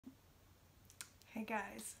Hey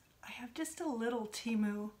guys, I have just a little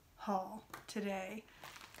Temu haul today.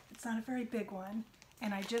 It's not a very big one,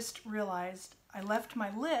 and I just realized I left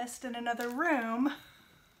my list in another room.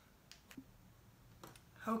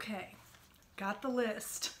 Okay, got the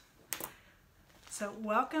list. So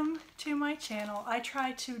welcome to my channel. I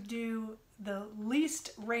try to do the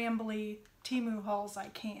least rambly Temu hauls I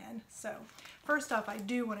can. So first off, I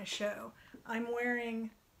do want to show I'm wearing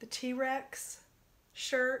the T-Rex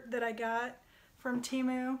shirt that I got from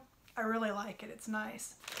Temu. I really like it. It's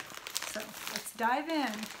nice. So let's dive in.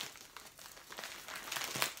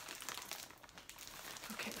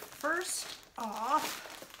 Okay, first off,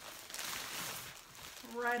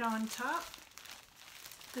 right on top,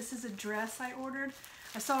 this is a dress I ordered.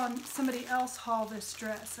 I saw somebody else haul this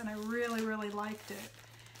dress and I really liked it.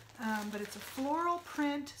 But it's a floral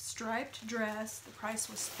print striped dress. The price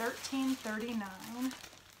was $13.39.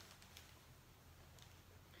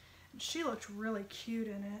 She looked really cute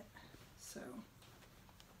in it. So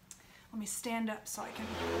let me stand up so I can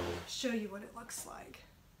show you what it looks like.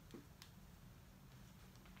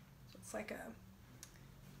 So it's like a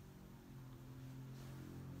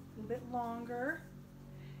little bit longer,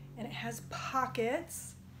 and it has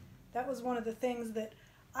pockets. That was one of the things that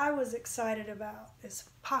I was excited about, is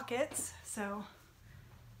pockets. So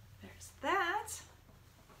there's that.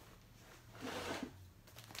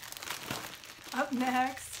 Up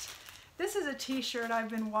next, this is a t-shirt I've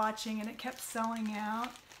been watching and it kept selling out,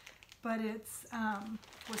 but it's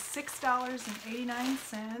was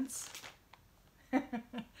 $6.89.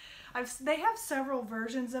 They have several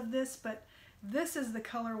versions of this, but this is the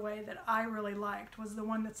colorway that I really liked, was the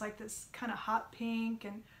one that's like this kind of hot pink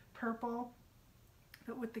and purple,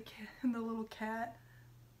 but with the little cat.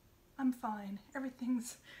 I'm fine.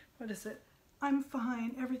 Everything's, what is it? I'm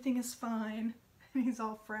fine. Everything is fine. And he's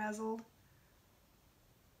all frazzled.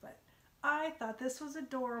 But I thought this was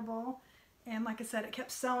adorable. And like I said, it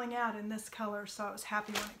kept selling out in this color, so I was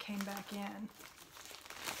happy when it came back in.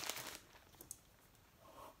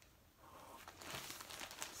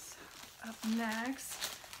 So, up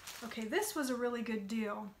next, okay, this was a really good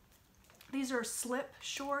deal. These are slip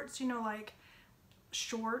shorts, you know, like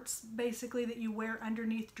shorts basically that you wear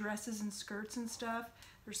underneath dresses and skirts and stuff.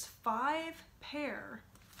 There's 5 pair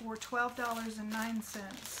for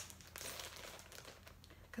 $12.09.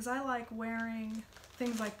 Because I like wearing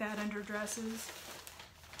things like that under dresses.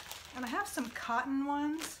 And I have some cotton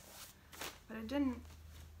ones, but I didn't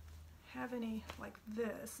have any like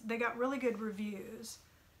this. They got really good reviews.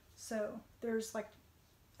 So there's like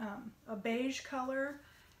a beige color,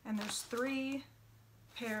 and there's 3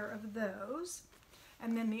 pair of those.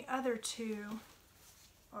 And then the other 2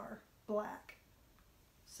 are black.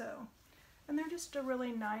 So, and they're just a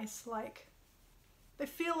really nice, like, they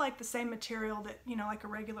feel like the same material that, you know, like a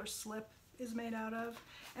regular slip is made out of,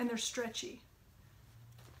 and they're stretchy.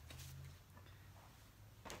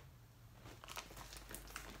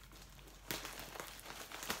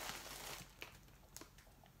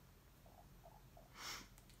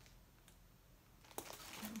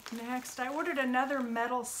 Next, I ordered another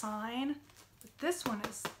metal sign, but this one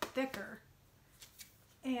is thicker.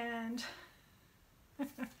 And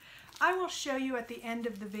I will show you at the end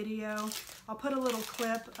of the video. I'll put a little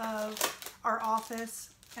clip of our office,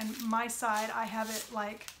 and my side, I have it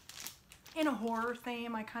like in a horror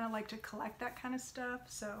theme. I kind of like to collect that kind of stuff.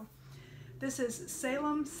 So this is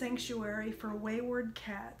Salem Sanctuary for Wayward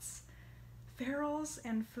Cats. Ferals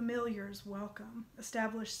and Familiars Welcome.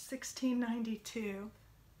 Established 1692.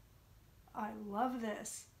 I love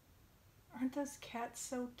this. Aren't those cats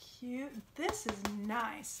so cute? This is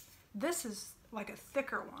nice. This is like a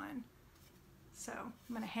thicker one. So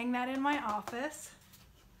I'm going to hang that in my office.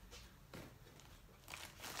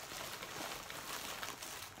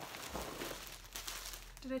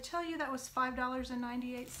 Did I tell you that was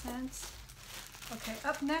 $5.98? Okay,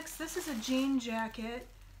 up next, this is a jean jacket.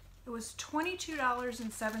 It was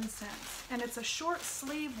 $22.07, and it's a short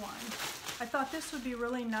sleeve one. I thought this would be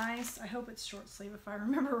really nice. I hope it's short sleeve if I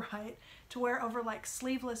remember right, to wear over like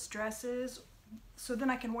sleeveless dresses, so then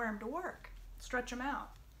I can wear them to work, stretch them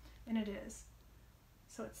out, and it is.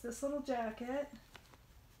 So it's this little jacket,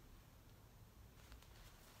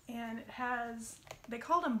 and it has, they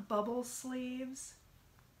called them bubble sleeves,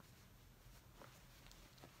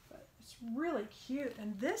 but it's really cute,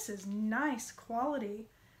 and this is nice quality.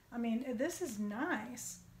 I mean, this is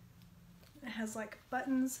nice. It has like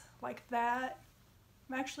buttons like that.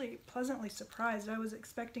 I'm actually pleasantly surprised. I was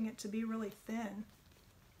expecting it to be really thin,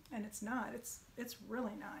 and it's not. It's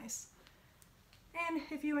really nice. And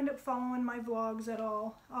if you end up following my vlogs at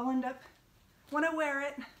all, I'll end up, when I wear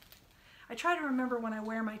it, I try to remember when I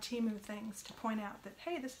wear my Temu things to point out that,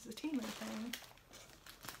 hey, this is a Temu thing.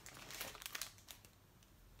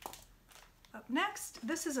 Up next,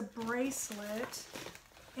 this is a bracelet,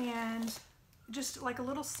 and just like a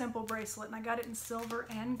little simple bracelet, and I got it in silver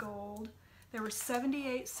and gold. They were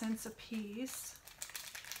 78 cents a piece.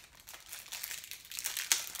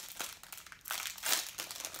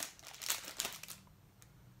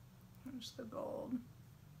 There's the gold.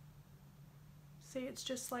 See, it's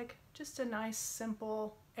just a nice,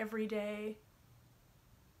 simple, everyday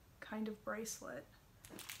kind of bracelet.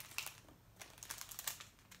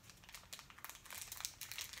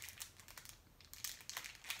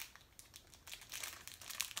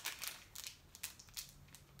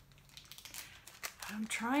 I'm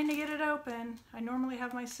trying to get it open. I normally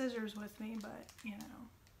have my scissors with me, but you know.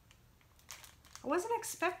 I wasn't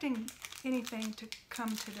expecting anything to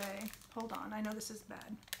come today. Hold on, I know this is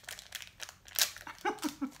bad.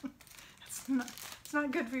 It's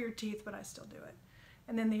not good for your teeth, but I still do it.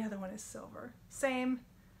 And then the other one is silver. Same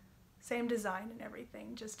design and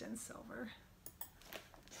everything, just in silver.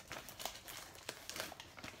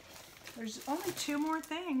 There's only 2 more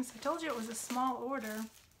things. I told you it was a small order.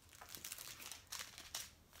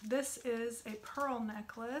 This is a pearl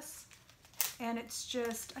necklace, and it's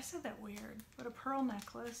just, I said that weird, but a pearl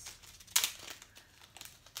necklace.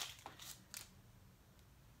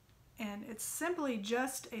 And it's simply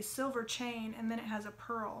just a silver chain, and then it has a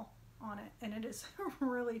pearl on it, and it is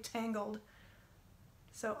really tangled.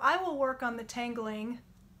 So I will work on the tangling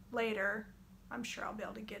later. I'm sure I'll be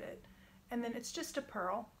able to get it. And then it's just a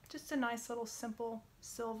pearl, just a nice little simple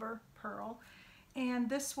silver pearl. And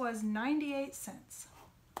this was 98 cents.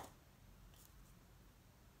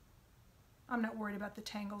 I'm not worried about the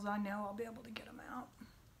tangles. I know I'll be able to get them out.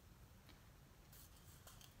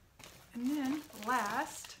 And then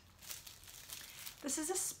last, this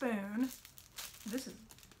is a spoon. It's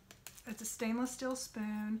a stainless steel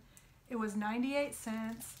spoon. It was 98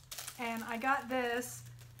 cents. And I got this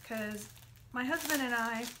because my husband and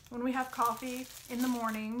I, when we have coffee in the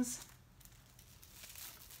mornings,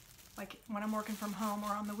 like when I'm working from home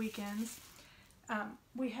or on the weekends,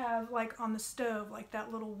 we have like on the stove like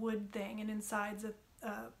that little wood thing, and inside's a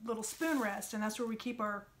little spoon rest, and that's where we keep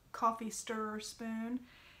our coffee stirrer spoon.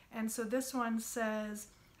 And so this one says,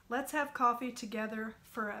 "Let's have coffee together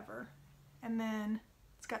forever." And then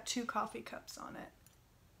it's got 2 coffee cups on it.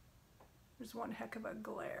 There's one heck of a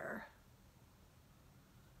glare.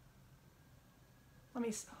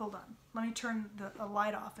 Hold on. Let me turn the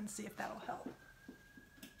light off and see if that'll help.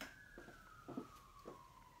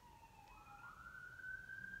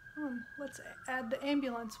 Let's add the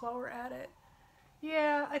ambulance while we're at it.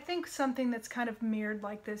 Yeah, I think something that's kind of mirrored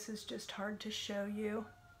like this is just hard to show you.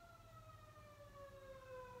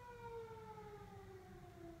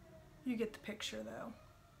 You get the picture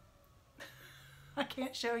though. I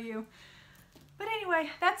can't show you. But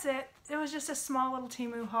anyway, that's it. It was just a small little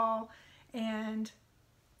Temu haul, and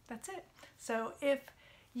that's it. So if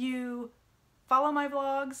you follow my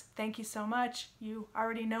vlogs, thank you so much. You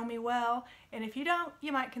already know me well, and if you don't,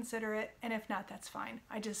 you might consider it, and if not, that's fine.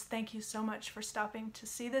 I just thank you so much for stopping to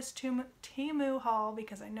see this Temu haul,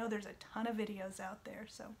 because I know there's a ton of videos out there.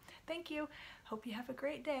 So thank you. Hope you have a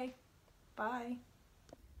great day. Bye.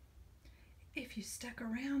 If you stuck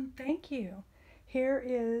around, thank you. Here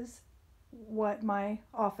is what my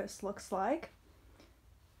office looks like,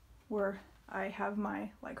 where I have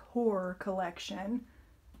my like horror collection.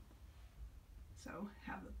 So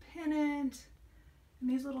have a pennant and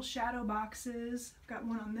these little shadow boxes. I've got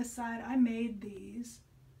one on this side. I made these.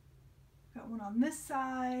 Got one on this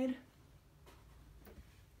side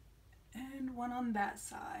and one on that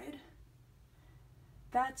side.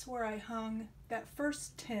 That's where I hung that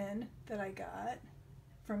first tin that I got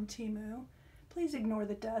from Temu. Please ignore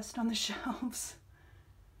the dust on the shelves.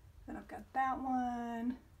 Then I've got that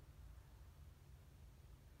one.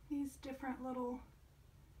 These different little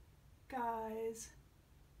guys.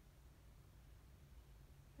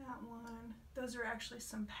 That one. Those are actually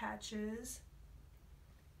some patches.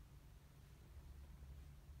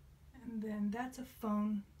 And then that's a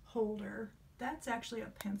phone holder. That's actually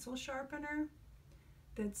a pencil sharpener.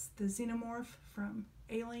 That's the xenomorph from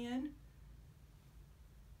Alien.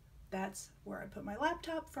 That's where I put my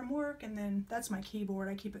laptop from work, and then that's my keyboard.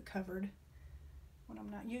 I keep it covered when I'm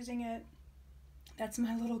not using it. That's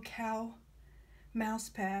my little cow mouse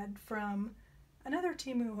pad from another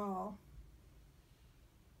Temu haul.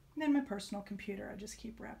 And then my personal computer I just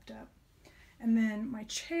keep wrapped up. And then my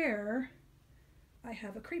chair, I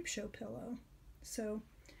have a creep show pillow. So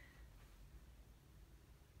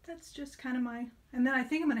that's just kind of my, and then I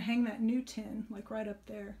think I'm going to hang that new tin like right up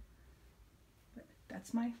there.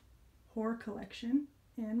 that's my horror collection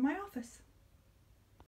in my office.